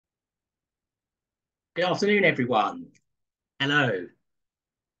Good afternoon, everyone. Hello.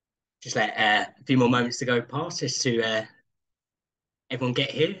 Just let a few more moments to go past just to everyone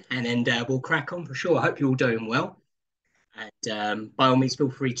get here, and then we'll crack on for sure. I hope you're all doing well. And by all means, feel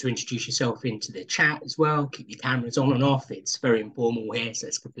free to introduce yourself into the chat as well. Keep your cameras on and off. It's very informal here, so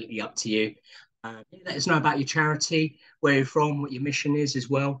it's completely up to you. Let us know about your charity, where you're from, what your mission is as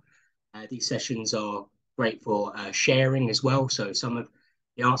well. These sessions are great for sharing as well. So some of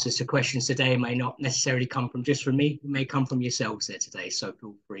the answers to questions today may not necessarily come from just from me, it may come from yourselves there today. So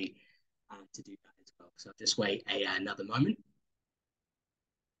feel free to do that as well. So I'll just wait another moment.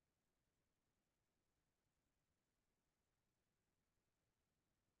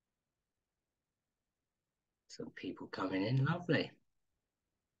 Some people coming in, lovely.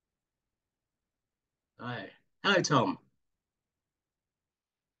 Oh, hello, Tom.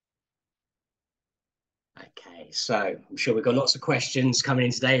 Okay, so I'm sure we've got lots of questions coming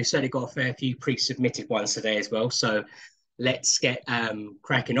in today. We've certainly got a fair few pre-submitted ones today as well. So let's get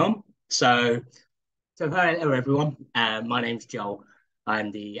cracking on. So hello everyone. My name's Joel.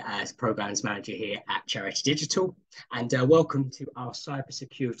 I'm the programs manager here at Charity Digital, and welcome to our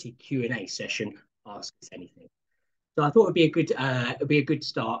cybersecurity Q&A session. Ask us anything. So I thought it'd be a good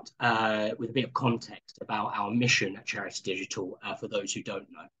start with a bit of context about our mission at Charity Digital for those who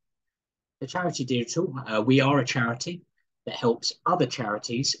don't know. The Charity Digital, we are a charity that helps other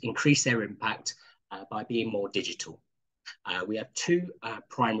charities increase their impact by being more digital. We have two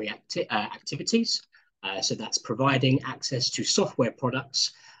primary activities. So that's providing access to software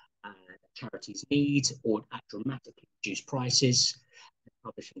products that charities need or at dramatically reduced prices,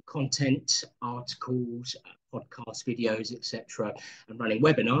 publishing content, articles, podcast videos, etc., and running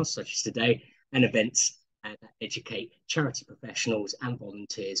webinars such as today and events that educate charity professionals and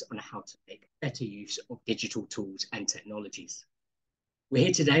volunteers on how to make better use of digital tools and technologies. We're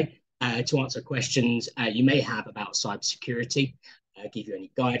here today to answer questions you may have about cybersecurity, give you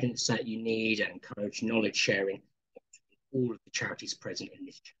any guidance that you need, and encourage knowledge sharing all of the charities present in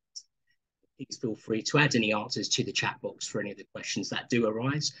this chat. Please feel free to add any answers to the chat box for any of the questions that do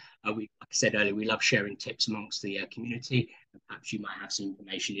arise. Like I said earlier, we love sharing tips amongst the community. And perhaps you might have some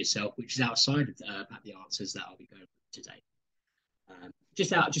information yourself, which is outside of the answers that I'll be going through today.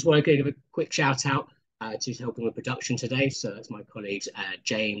 Just want to give a quick shout out to helping with production today. So that's my colleagues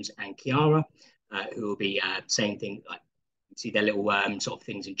James and Kiara, who will be saying things like see their little sort of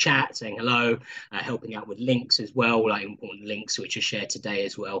things in chat, saying hello, helping out with links as well, like important links which are shared today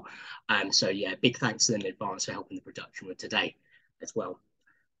as well. So yeah, big thanks to them in advance for helping the production with today as well.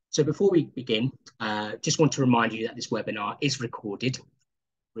 So before we begin, just want to remind you that this webinar is recorded.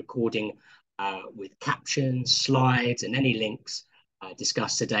 Recording with captions, slides, and any links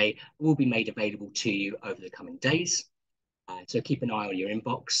discussed today will be made available to you over the coming days. So keep an eye on your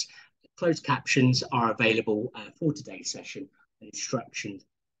inbox. Closed captions are available for today's session, and instructions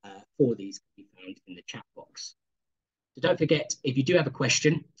for these can be found in the chat box. So don't forget, if you do have a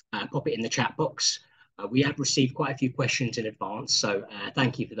question, pop it in the chat box. We have received quite a few questions in advance, so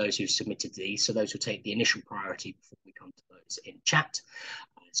thank you for those who submitted these. So those will take the initial priority before we come to those in chat.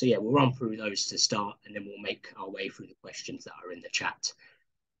 So yeah, we'll run through those to start, and then we'll make our way through the questions that are in the chat.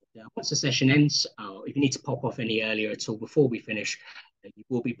 Once the session ends, if you need to pop off any earlier at all before we finish, you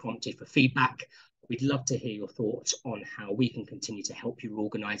will be prompted for feedback. We'd love to hear your thoughts on how we can continue to help your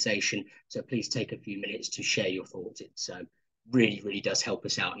organisation. So please take a few minutes to share your thoughts. It's really, really does help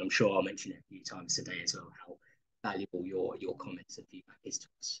us out. And I'm sure I'll mention it a few times today as well, how valuable your comments and feedback is to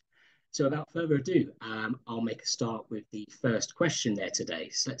us. So without further ado, I'll make a start with the first question there today.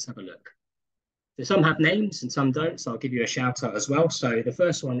 So let's have a look. So some have names and some don't, so I'll give you a shout out as well. So the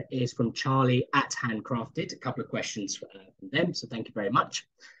first one is from Charlie at Handcrafted. A couple of questions from them, so thank you very much.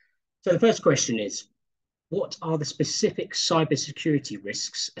 So the first question is, what are the specific cybersecurity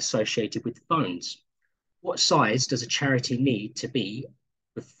risks associated with phones? What size does a charity need to be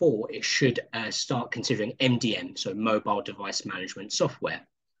before it should start considering MDM, so mobile device management software?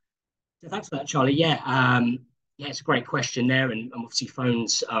 So thanks for that, Charlie. Yeah, it's a great question there, and obviously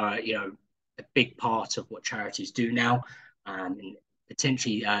phones are, a big part of what charities do now, and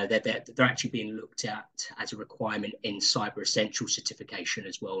potentially they're actually being looked at as a requirement in Cyber Essential certification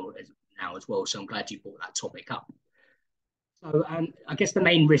as well now as well. So I'm glad you brought that topic up. So I guess the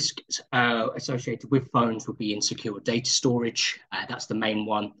main risks associated with phones would be insecure data storage. That's the main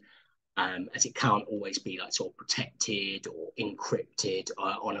one. As it can't always be like sort of protected or encrypted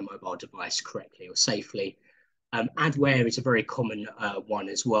on a mobile device correctly or safely. Adware is a very common one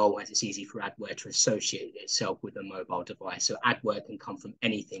as well, as it's easy for adware to associate itself with a mobile device. So adware can come from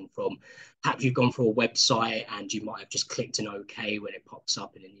anything from perhaps you've gone for a website and you might have just clicked an OK when it pops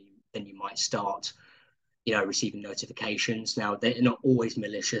up, and then you might start receiving notifications. Now, they're not always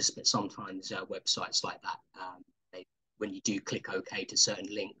malicious, but sometimes websites like that, when you do click OK to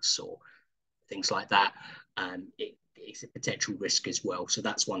certain links or things like that, it's a potential risk as well. So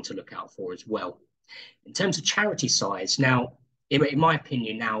that's one to look out for as well. In terms of charity size, now, in my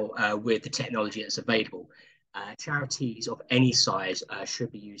opinion, now with the technology that's available, charities of any size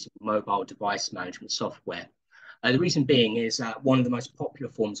should be using mobile device management software. The reason being is that one of the most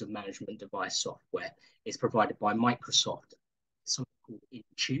popular forms of management device software is provided by Microsoft, something called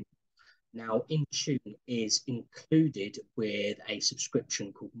Intune. Now, Intune is included with a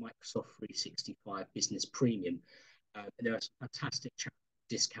subscription called Microsoft 365 Business Premium. There are some fantastic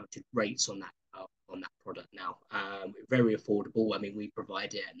discounted rates on that product now. Very affordable. I mean, we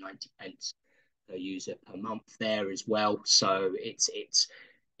provide it at 90 pence per user per month there as well. So it's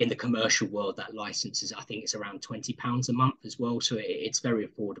in the commercial world, that license is, I think it's around £20 a month as well. So it's very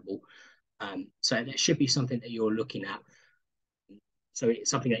affordable. So that should be something that you're looking at. So it's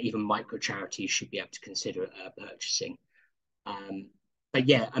something that even micro charities should be able to consider purchasing. But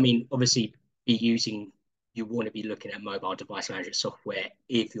yeah, I mean, obviously you want to be looking at mobile device management software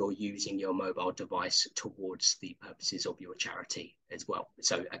if you're using your mobile device towards the purposes of your charity as well.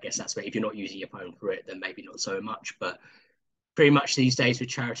 So I guess that's where, if you're not using your phone for it, then maybe not so much. But pretty much these days with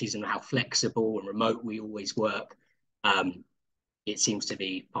charities and how flexible and remote we always work, it seems to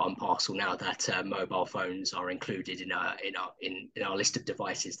be part and parcel now that mobile phones are included in our list of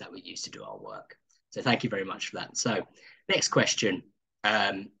devices that we use to do our work. So thank you very much for that. So next question,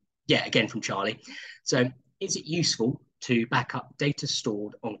 again from Charlie. So is it useful to back up data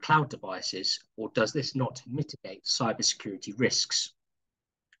stored on cloud devices, or does this not mitigate cybersecurity risks?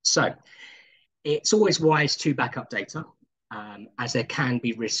 So it's always wise to back up data, as there can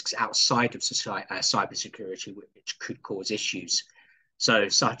be risks outside of cybersecurity which could cause issues. So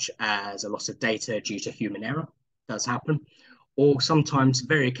such as a loss of data due to human error does happen, or sometimes,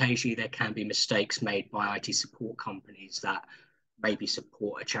 very occasionally, there can be mistakes made by IT support companies that maybe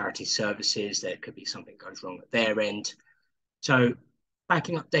support a charity services. There could be something goes wrong at their end. So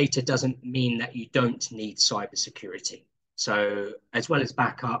backing up data doesn't mean that you don't need cybersecurity. So as well as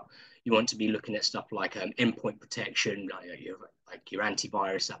backup, you want to be looking at stuff like endpoint protection, like your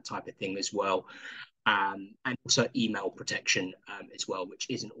antivirus, that type of thing as well. And also email protection as well, which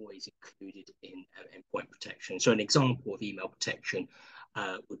isn't always included in endpoint protection. So an example of email protection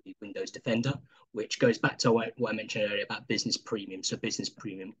would be Windows Defender, which goes back to what I mentioned earlier about Business Premium. So Business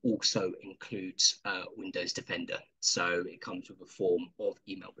Premium also includes Windows Defender. So it comes with a form of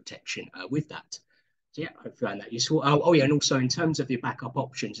email protection with that. So yeah, I hope you found that useful. Oh yeah, and also in terms of your backup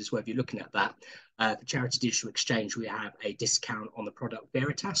options as well, if you're looking at that, for Charity Digital Exchange, we have a discount on the product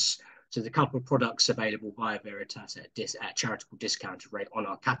Veritas. So there's a couple of products available via Veritas at charitable discounted rate on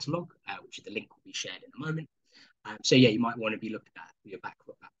our catalogue, which the link will be shared in a moment. So yeah, you might want to be looking at your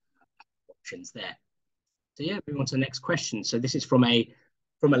backup options there. So yeah, moving on to the next question. So this is from a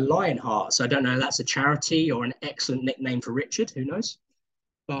Lionheart. So I don't know if that's a charity or an excellent nickname for Richard, who knows?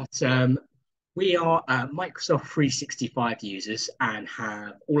 But we are Microsoft 365 users and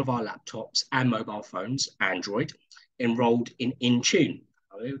have all of our laptops and mobile phones, Android, enrolled in Intune.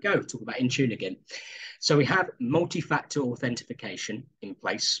 Oh, there we go, talk about Intune again. So we have multi-factor authentication in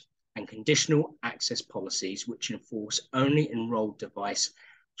place and conditional access policies which enforce only enrolled device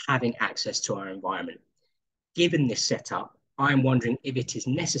having access to our environment. Given this setup, I'm wondering if it is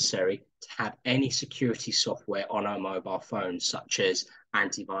necessary to have any security software on our mobile phones, such as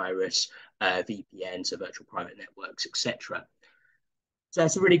antivirus, VPNs, so virtual private networks, etc. So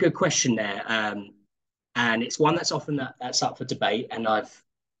that's a really good question there. And it's one that's often that's up for debate. And I've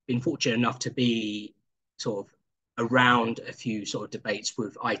been fortunate enough to be sort of around a few sort of debates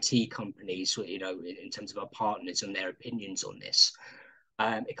with IT companies, in terms of our partners and their opinions on this.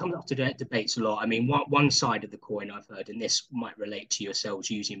 It comes up to debates a lot. I mean, one side of the coin I've heard, and this might relate to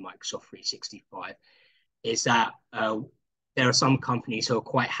yourselves using Microsoft 365, is that there are some companies who are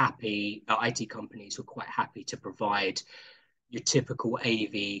quite happy, IT companies who are quite happy to provide your typical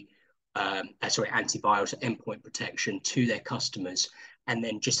antivirus endpoint protection to their customers, and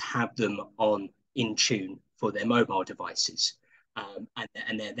then just have them on Intune for their mobile devices.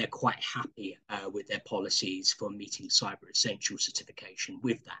 And they're quite happy with their policies for meeting Cyber Essential certification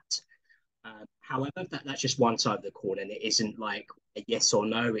with that. However, that's just one side of the coin, and it isn't like a yes or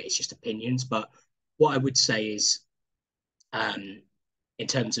no, it's just opinions. But what I would say is, in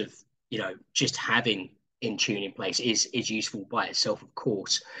terms of, just having Intune in place is useful by itself, of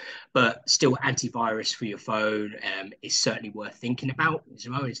course, but still antivirus for your phone is certainly worth thinking about as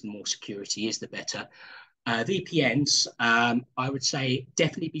well. As the more security is, the better. VPNs, I would say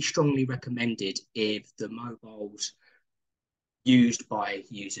definitely be strongly recommended if the mobiles used by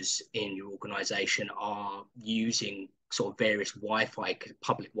users in your organization are using sort of various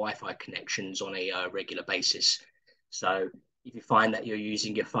public Wi-Fi connections on a regular basis. So if you find that you're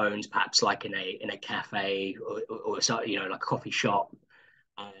using your phones, perhaps like in a cafe or so, like a coffee shop,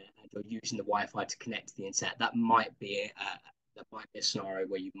 and you're using the Wi-Fi to connect to the internet, that might be a scenario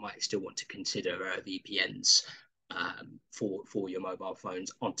where you might still want to consider VPNs for your mobile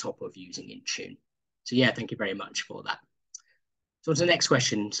phones on top of using Intune. So yeah, thank you very much for that. So on to the next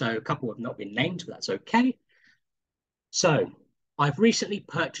question. So a couple have not been named, but that's okay. So I've recently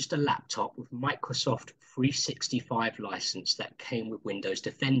purchased a laptop with Microsoft 365 license that came with Windows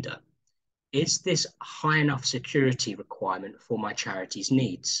Defender. Is this a high enough security requirement for my charity's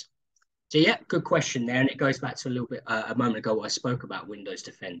needs? So yeah, good question there. And it goes back to a little bit a moment ago what I spoke about Windows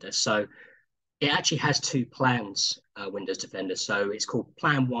Defender. So it actually has two plans, Windows Defender. So it's called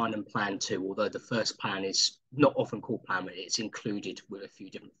Plan 1 and Plan 2, although the first plan is not often called Plan 1. It's included with a few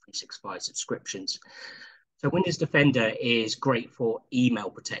different 365 subscriptions. So Windows Defender is great for email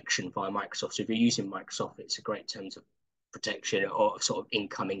protection via Microsoft. So if you're using Microsoft, it's a great terms of protection or sort of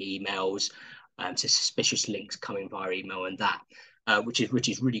incoming emails, so suspicious links coming via email and that, which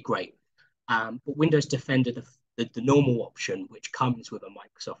is really great. But Windows Defender, the normal option, which comes with a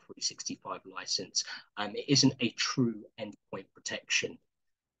Microsoft 365 license, it isn't a true endpoint protection.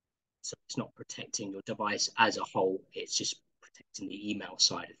 So it's not protecting your device as a whole, it's just protecting the email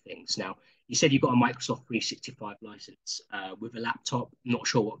side of things. Now, you said you've got a Microsoft 365 license with a laptop. I'm not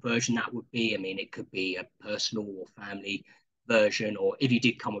sure what version that would be. I mean, it could be a personal or family version, or if you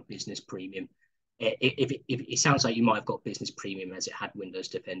did come with Business Premium, if it sounds like you might have got Business Premium as it had Windows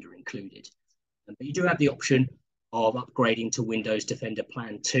Defender included. But you do have the option of upgrading to Windows Defender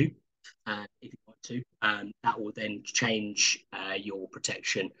Plan 2 if you want to. That will then change your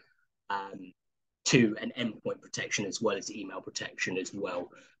protection to an endpoint protection as well as email protection as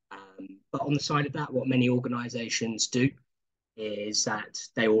well. But on the side of that, what many organizations do is that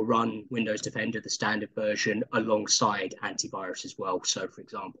they will run Windows Defender, the standard version, alongside antivirus as well. So, for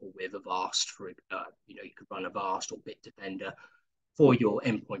example, with Avast, you could run Avast or Bitdefender for your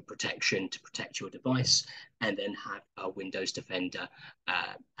endpoint protection to protect your device, and then have a Windows Defender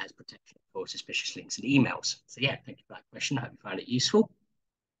as protection for suspicious links and emails. So yeah, thank you for that question. I hope you found it useful.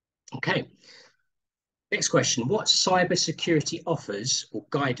 Okay, next question. What cybersecurity offers or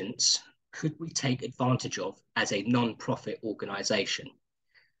guidance could we take advantage of as a non-profit organization?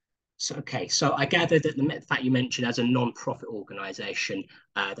 So, okay, so I gather that the fact you mentioned as a non-profit organization,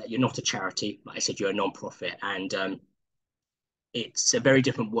 that you're not a charity, but I said you're a non-profit, and it's a very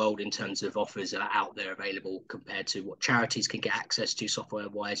different world in terms of offers that are out there available compared to what charities can get access to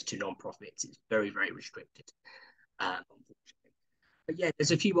software-wise to non-profits. It's very, very restricted, unfortunately. But yeah,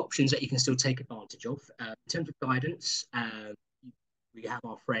 there's a few options that you can still take advantage of. In terms of guidance, we have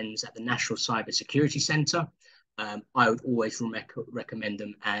our friends at the National Cyber Security Centre. I would always recommend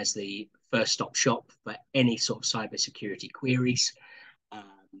them as the first stop shop for any sort of cybersecurity queries,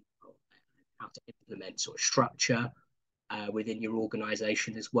 how to implement sort of structure within your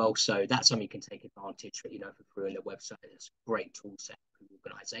organization as well. So that's something you can take advantage of, for through on their website. It's a great tool set for your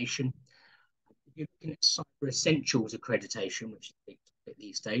organization. If you're looking at Cyber Essentials accreditation, which is a big topic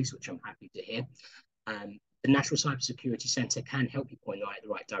these days, which I'm happy to hear, the National Cyber Security Centre can help you point in the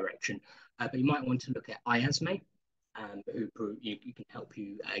right direction, but you might want to look at IASME, who can help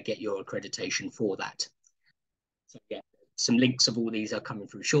you get your accreditation for that. So yeah, some links of all these are coming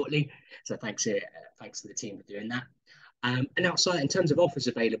through shortly. So thanks to the team for doing that. And outside, in terms of offers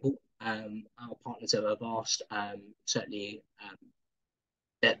available, our partners have asked certainly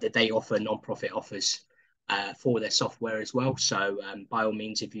that they offer non-profit offers for their software as well. So by all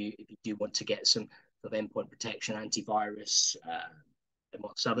means, if you do want to get some sort of endpoint protection, antivirus,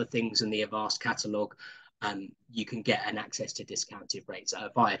 amongst other things in the Avast catalogue, you can get an access to discounted rates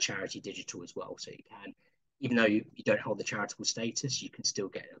via Charity Digital as well. So you can, even though you don't hold the charitable status, you can still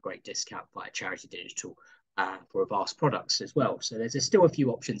get a great discount via Charity Digital for Avast products as well. So there's still a few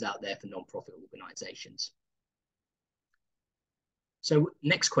options out there for non-profit organisations. So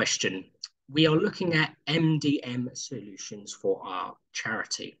next question. We are looking at MDM solutions for our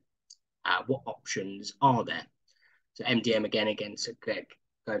charity. What options are there? So MDM again, so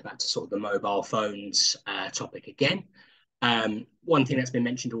going back to sort of the mobile phones topic again. One thing that's been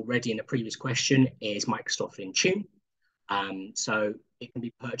mentioned already in a previous question is Microsoft Intune. So it can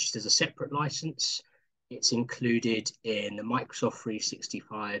be purchased as a separate license. It's included in the Microsoft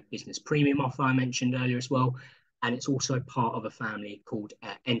 365 Business Premium offer I mentioned earlier as well. and it's also part of a family called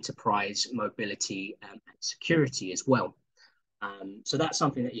Enterprise Mobility and Security as well. So that's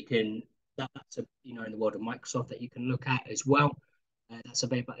something that you can, that's a, you know, in the world of Microsoft that you can look at as well. That's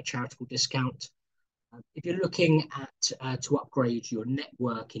available at a charitable discount. If you're looking at to upgrade your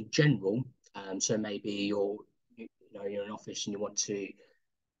network in general, so maybe you're in an office and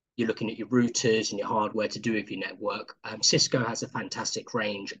you're looking at your routers and your hardware to do with your network. Cisco has a fantastic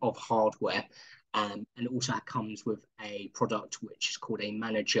range of hardware, and it also comes with a product which is called a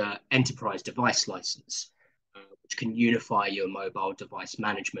Manager Enterprise Device License, which can unify your mobile device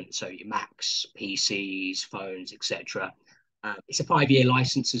management, so your Macs, PCs, phones, etc. It's a 5-year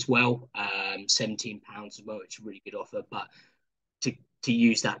license as well, £17 as well. It's a really good offer, but to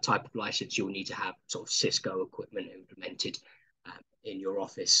use that type of license, you'll need to have sort of Cisco equipment implemented in your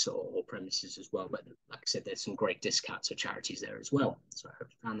office or premises as well. But like I said, there's some great discounts for charities there as well. So I hope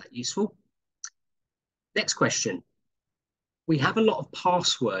you found that useful. Next question. We have a lot of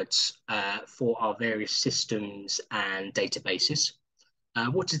passwords for our various systems and databases.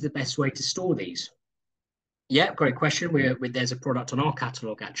 What is the best way to store these? Yeah, great question. There's a product on our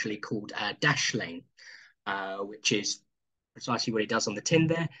catalog actually called Dashlane, which is precisely what it does on the tin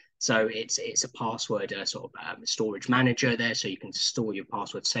there. So it's a password sort of storage manager there, so you can store your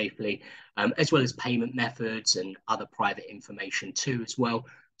password safely, as well as payment methods and other private information too as well.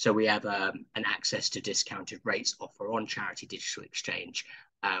 So we have an access to discounted rates offer on Charity Digital Exchange,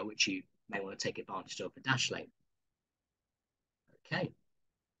 which you may want to take advantage of for Dashlane. Okay.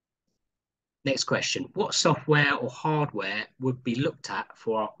 Next question. What software or hardware would be looked at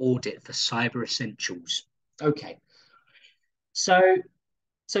for our audit for cyber essentials? Okay. So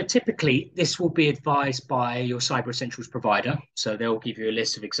typically this will be advised by your cyber essentials provider. So they'll give you a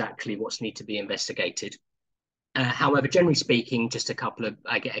list of exactly what's need to be investigated. However, generally speaking, just a couple of,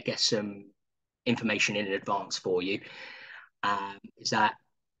 I guess some information in advance for you, is that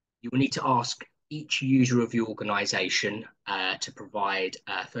you will need to ask each user of your organization to provide,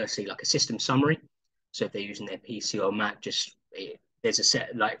 firstly, like a system summary. So if they're using their PC or Mac, there's a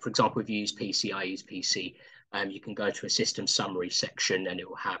set, like, for example, if you use PC, I use PC, you can go to a system summary section and it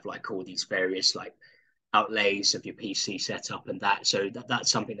will have like all these various like outlays of your PC setup and that. So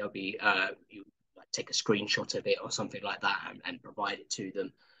that's something that'll be, you like, take a screenshot of it or something like that and provide it to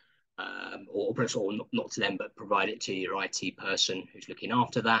them. Or not to them, but provide it to your IT person who's looking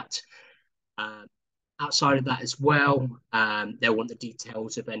after that. Outside of that as well, they'll want the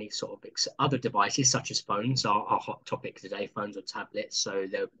details of any sort of other devices, such as phones, our hot topic today, phones or tablets. So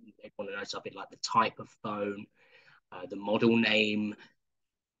they want to know something like the type of phone, the model name,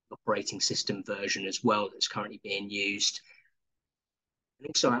 operating system version as well that's currently being used. And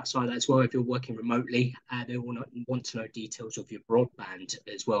also outside that as well, if you're working remotely, they will want to know details of your broadband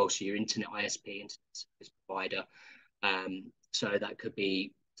as well, so your internet ISP, internet service provider. So that would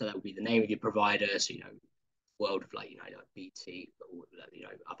be the name of your provider. So, world of like BT, or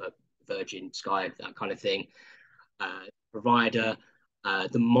other Virgin, Sky, that kind of thing. Provider,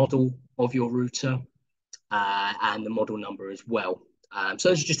 the model of your router, and the model number as well. So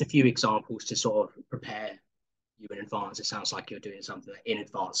those are just a few examples to sort of prepare you in advance. It sounds like you're doing something in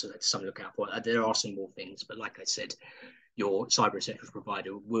advance, so that's something to look out for. There are some more things, but like I said, your cyber essentials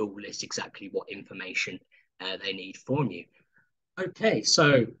provider will list exactly what information they need from you. Okay,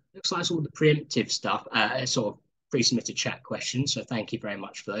 so looks like it's all the preemptive stuff, sort of pre-submitted chat questions. So thank you very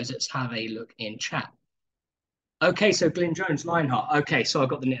much for those. Let's have a look in chat. Okay, so Glyn Jones, Lionheart. Okay, so I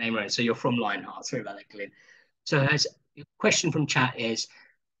got the nickname right. So you're from Lionheart. Sorry about that, Glyn. So your question from chat is,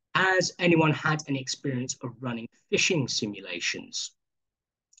 has anyone had any experience of running phishing simulations?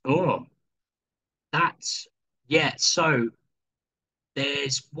 Oh, yeah. So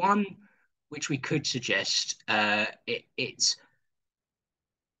there's one which we could suggest. It's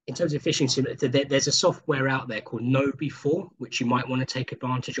in terms of phishing simulator, there's a software out there called KnowBe4, which you might want to take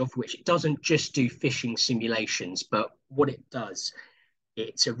advantage of, which doesn't just do phishing simulations, but what it does,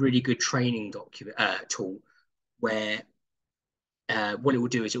 it's a really good training tool where what it will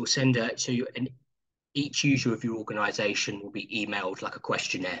do is it will send to you, and each user of your organization will be emailed like a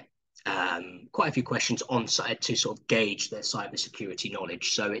questionnaire, quite a few questions on site to sort of gauge their cybersecurity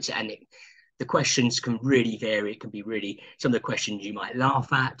knowledge. So the questions can really vary. It can be some of the questions you might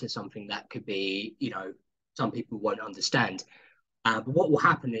laugh at to something that could be, some people won't understand. But what will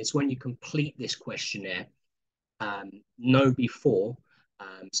happen is when you complete this questionnaire, KnowBe4,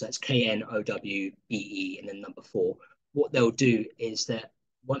 so that's KNOWBE and then number 4, what they'll do is that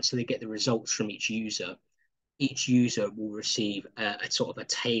once they get the results from each user will receive a sort of a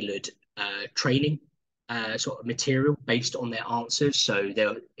tailored training sort of material based on their answers. So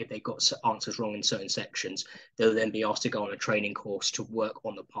if they got answers wrong in certain sections, they'll then be asked to go on a training course to work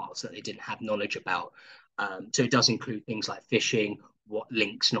on the parts that they didn't have knowledge about. So it does include things like phishing, what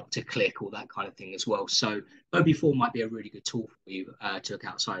links not to click, all that kind of thing as well. So OB4 might be a really good tool for you to look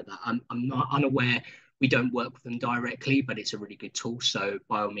outside of that. I'm not unaware. We don't work with them directly, but it's a really good tool. So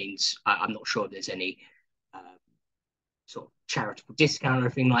by all means, I'm not sure if there's any uh, sort of charitable discount or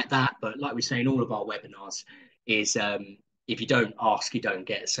anything like that. But like we say in all of our webinars, is if you don't ask, you don't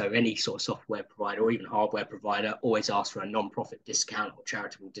get. So any sort of software provider or even hardware provider always ask for a non-profit discount or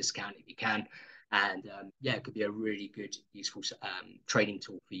charitable discount if you can. And yeah, it could be a really good, useful training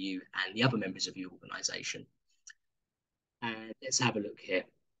tool for you and the other members of your organization. And let's have a look here.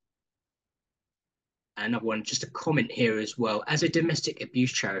 Another one, just a comment here as well. As a domestic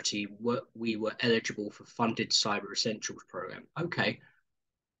abuse charity, we were eligible for funded Cyber Essentials program. Okay.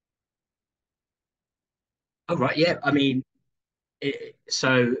 Oh, right. Yeah. I mean,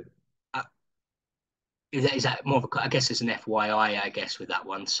 so uh, is that more of a, I guess it's an FYI, I guess, with that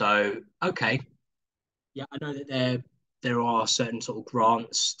one. So, okay. Yeah, I know that there are certain sort of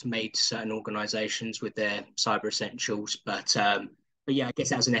grants to made to certain organisations with their cyber essentials, but yeah, I guess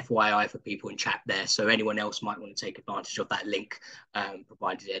that's an FYI for people in chat there. So anyone else might want to take advantage of that link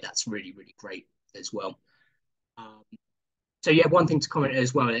provided there. That's really, really great as well. Um, so yeah, one thing to comment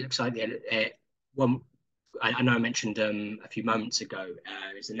as well. It looks like one. I know I mentioned a few moments ago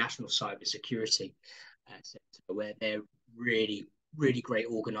is the National Cyber Security Centre, where they're really, really great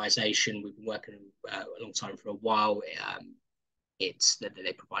organisation. We've been working a long time for a while. It's that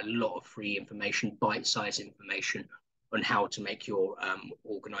they provide a lot of free information, bite-sized information on how to make your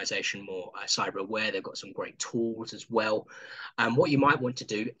organization more cyber aware. They've got some great tools as well. What you might want to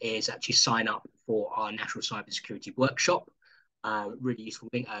do is actually sign up for our National Cybersecurity Workshop. Really useful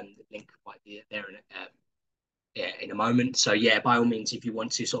link. The link might be there in a moment. So yeah, by all means, if you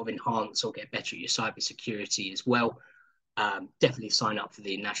want to sort of enhance or get better at your cybersecurity as well, definitely sign up for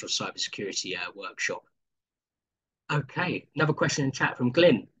the National Cybersecurity Workshop. Okay, another question in chat from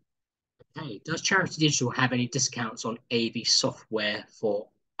Glyn. Okay, does Charity Digital have any discounts on AV software for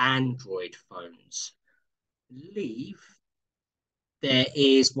Android phones? I believe there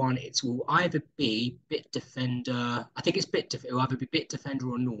is one. It will either be Bitdefender. I think it's Bitdefender. It will either be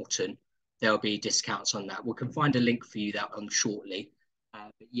Bitdefender or Norton. There'll be discounts on that. We can find a link for you that on shortly.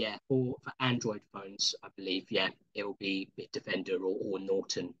 But yeah, for Android phones, I believe, yeah, it will be Bitdefender or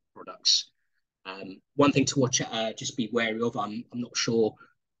Norton products. One thing to watch, just be wary of. I'm not sure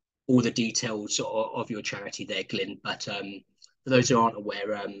all the details of your charity there, Glyn. But for those who aren't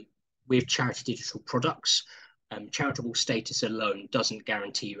aware, with charity digital products, charitable status alone doesn't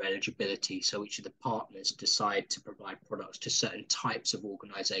guarantee your eligibility. So each of the partners decide to provide products to certain types of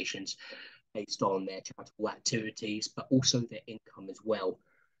organizations based on their charitable activities, but also their income as well.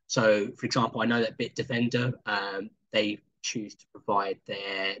 So, for example, I know that Bitdefender, they choose to provide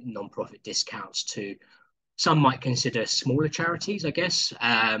their non-profit discounts to some might consider smaller charities, I guess,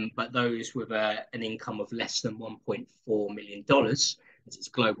 but those with an income of less than $1.4 million, as its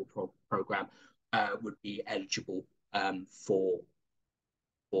global program, would be eligible for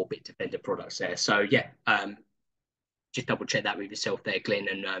Bitdefender products there. So yeah, just double check that with yourself there, Glyn,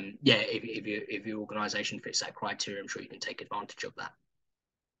 and yeah, if your organisation fits that criteria, I'm sure you can take advantage of that.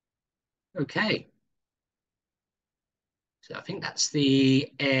 Okay. So I think that's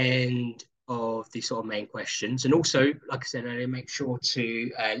the end of the sort of main questions. And also, like I said earlier, make sure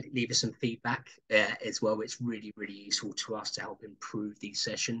to leave us some feedback as well. It's really, really useful to us to help improve these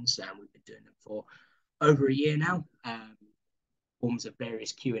sessions. We've been doing them for over a year now. Forms of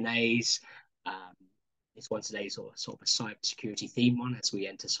various Q&As. This one today is sort of a cybersecurity theme one as we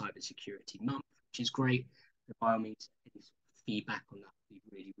enter cybersecurity month, which is great. So by all means, any sort of feedback on that would be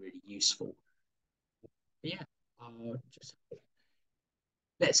really, really useful. But yeah, just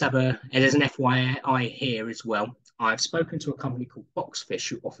let's have and there's an FYI here as well. I've spoken to a company called Boxfish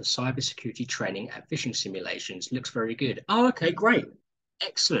who offers cybersecurity training and phishing simulations. Looks very good. Oh, okay, great.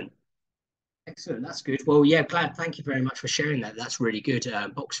 Excellent. Excellent. That's good. Well, yeah, glad. Thank you very much for sharing that. That's really good.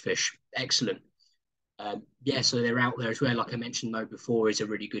 Boxfish. Excellent. Yeah, so they're out there as well. Like I mentioned, though, before, is a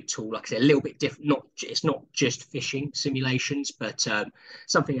really good tool. Like I said, a little bit different. It's not just phishing simulations, but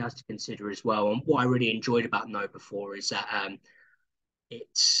something else to consider as well. And what I really enjoyed about Know before is that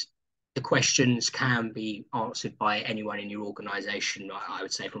it's the questions can be answered by anyone in your organization. I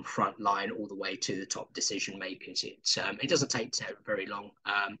would say from front line all the way to the top decision makers. It doesn't take very long.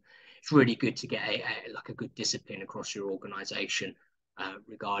 It's really good to get like a good discipline across your organization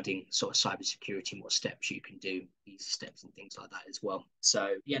regarding sort of cybersecurity and what steps you can do, these steps and things like that as well.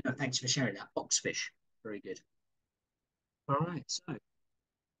 So yeah, no, thanks for sharing that, Boxfish. Very good. All right. So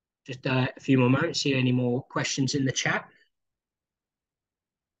just a few more moments. See any more questions in the chat?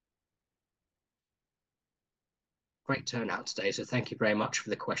 Great turnout today. So thank you very much for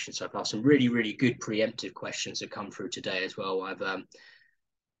the questions so far. Some really, really good preemptive questions have come through today as well. I've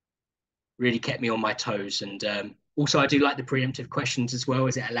really kept me on my toes. And also, I do like the preemptive questions as well,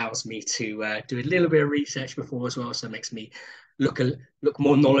 as it allows me to do a little bit of research before as well. So it makes me look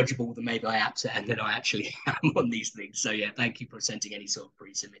more knowledgeable than maybe I am to, and than I actually am on these things. So yeah, thank you for sending any sort of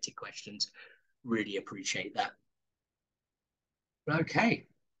pre-submitted questions. Really appreciate that. Okay.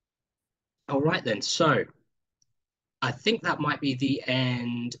 All right then. So I think that might be the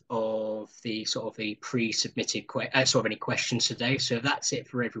end of the sort of the pre-submitted sort of any questions today. So that's it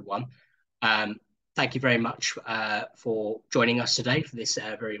for everyone. Um, Thank you very much for joining us today for this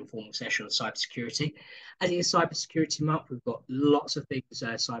very informal session on cybersecurity. As it is Cybersecurity Month, we've got lots of things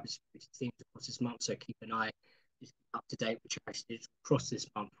cybersecurity themes across this month, so keep an eye up to date with charities across this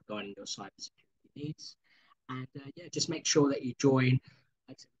month regarding your cybersecurity needs. And yeah, just make sure that you join.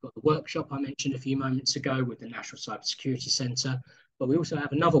 We've got the workshop I mentioned a few moments ago with the National Cybersecurity Centre, but we also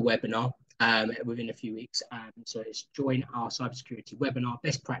have another webinar within a few weeks. So it's join our cybersecurity webinar,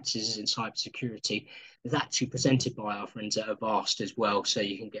 best practices in cybersecurity. It's actually presented by our friends at Avast as well, so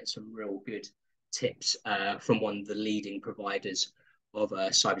you can get some real good tips from one of the leading providers of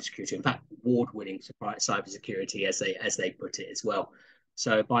cybersecurity. In fact, award-winning cybersecurity, as they put it as well.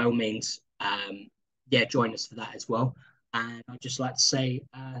 So by all means, yeah, join us for that as well. And I'd just like to say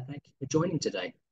thank you for joining today.